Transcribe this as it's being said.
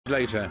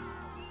later,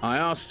 I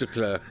asked de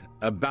Klerk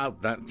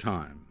about that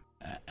time.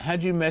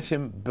 Had you met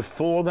him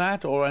before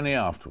that or only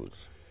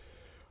afterwards?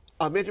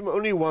 I met him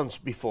only once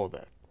before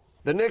that.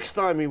 The next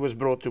time he was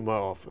brought to my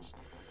office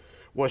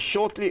was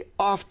shortly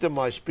after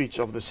my speech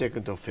of the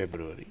 2nd of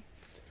February,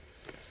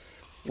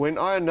 when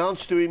I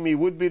announced to him he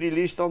would be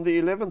released on the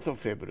 11th of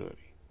February.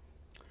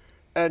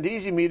 And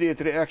his immediate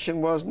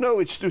reaction was, "No,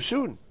 it's too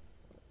soon."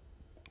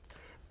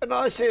 And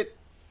I said,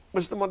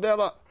 "Mr.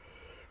 Mandela,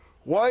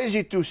 why is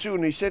it too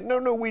soon?" He said,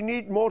 no, we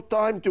need more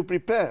time to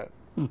prepare.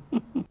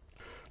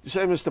 To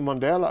say, "Mr.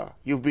 Mandela,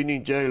 you've been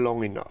in jail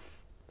long enough.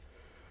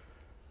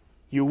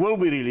 You will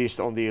be released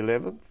on the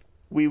 11th.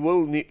 We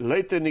will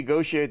later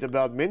negotiate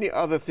about many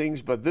other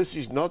things, but this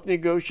is not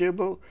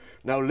negotiable.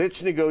 Now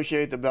let's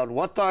negotiate about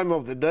what time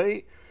of the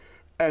day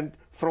and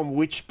from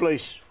which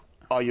place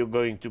are you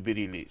going to be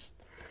released."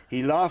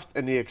 He laughed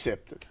and he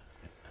accepted.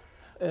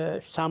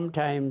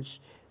 Sometimes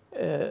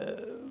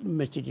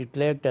Mr. de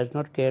Klerk does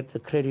not get the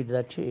credit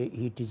that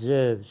he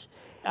deserves.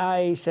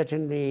 I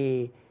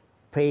certainly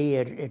pay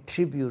a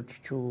tribute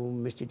to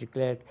Mr. de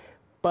Klerk,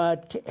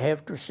 but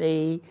have to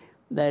say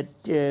that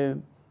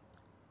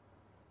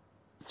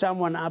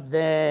someone up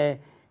there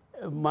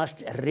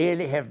must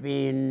really have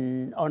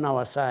been on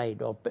our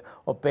side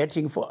or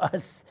betting for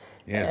us.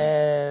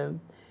 Yes.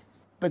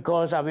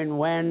 Because, I mean,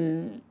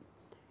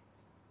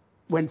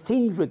 when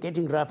things were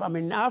getting rough, I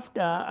mean,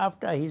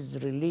 after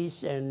his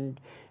release and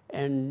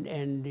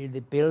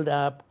the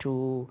build-up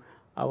to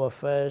our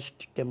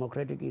first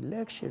democratic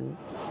election,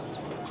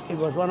 it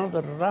was one of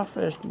the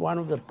roughest, one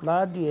of the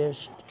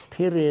bloodiest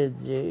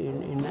periods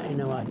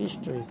in our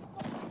history.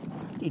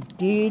 It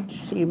did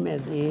seem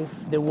as if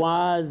there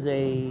was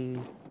a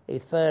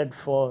third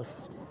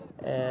force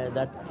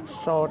that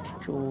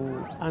sought to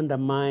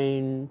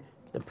undermine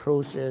the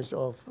process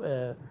of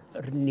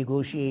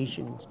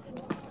negotiations.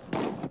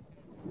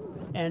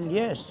 And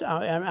yes,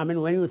 I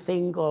mean, when you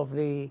think of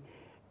the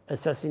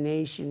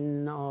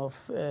assassination of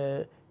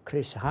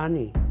Chris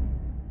Hani,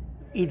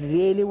 it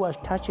really was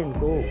touch and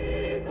go.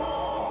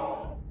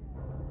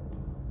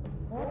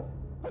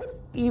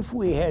 If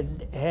we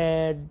had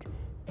had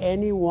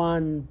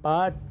anyone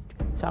but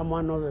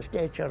someone of the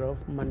stature of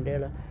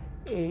Mandela,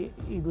 it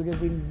would have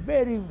been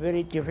very,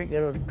 very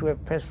difficult to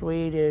have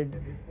persuaded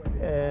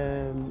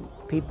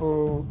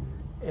people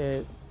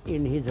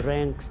in his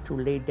ranks to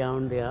lay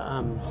down their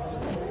arms,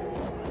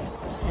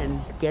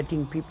 and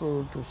getting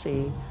people to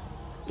say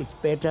it's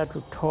better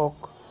to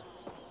talk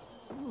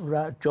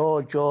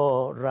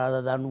jaw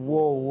rather than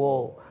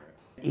war.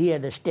 He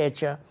had the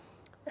stature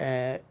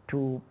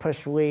to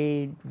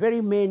persuade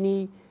very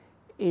many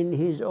in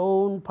his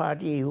own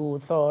party who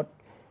thought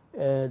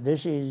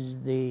this is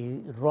the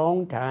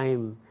wrong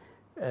time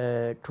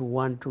to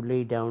want to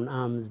lay down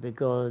arms,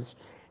 because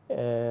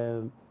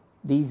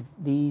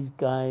these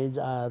guys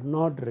are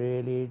not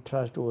really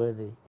trustworthy.